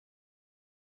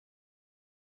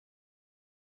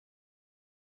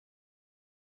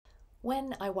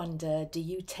When, I wonder, do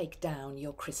you take down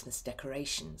your Christmas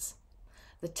decorations?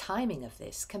 The timing of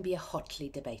this can be a hotly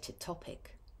debated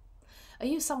topic. Are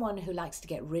you someone who likes to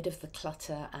get rid of the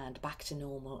clutter and back to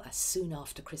normal as soon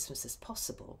after Christmas as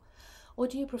possible? Or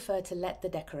do you prefer to let the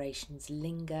decorations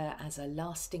linger as a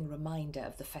lasting reminder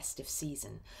of the festive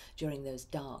season during those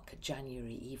dark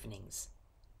January evenings?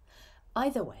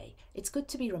 Either way, it's good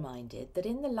to be reminded that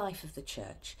in the life of the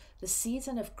Church, the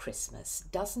season of Christmas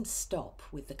doesn't stop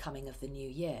with the coming of the new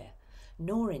year,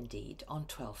 nor indeed on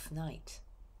Twelfth Night.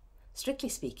 Strictly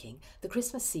speaking, the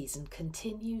Christmas season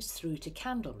continues through to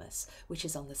Candlemas, which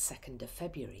is on the 2nd of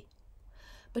February.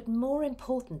 But more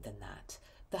important than that,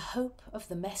 the hope of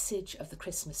the message of the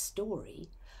Christmas story,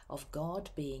 of God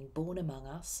being born among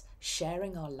us,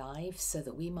 sharing our lives so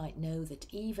that we might know that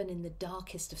even in the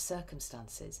darkest of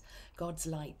circumstances, God's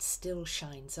light still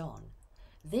shines on.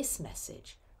 This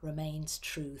message remains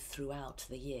true throughout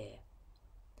the year.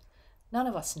 None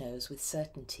of us knows with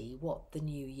certainty what the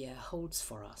new year holds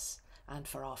for us and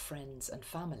for our friends and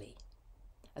family.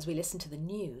 As we listen to the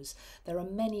news, there are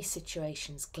many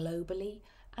situations globally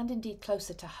and indeed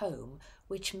closer to home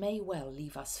which may well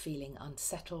leave us feeling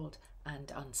unsettled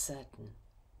and uncertain.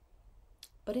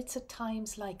 But it's at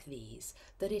times like these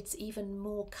that it's even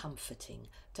more comforting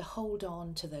to hold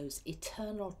on to those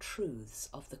eternal truths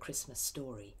of the Christmas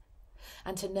story,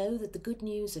 and to know that the good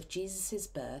news of Jesus'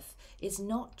 birth is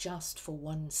not just for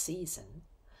one season,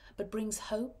 but brings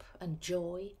hope and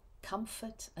joy,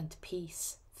 comfort and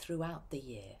peace throughout the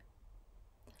year.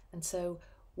 And so,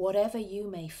 whatever you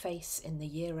may face in the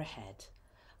year ahead,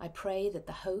 I pray that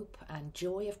the hope and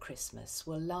joy of Christmas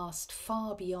will last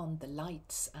far beyond the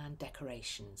lights and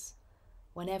decorations,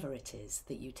 whenever it is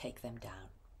that you take them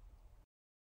down.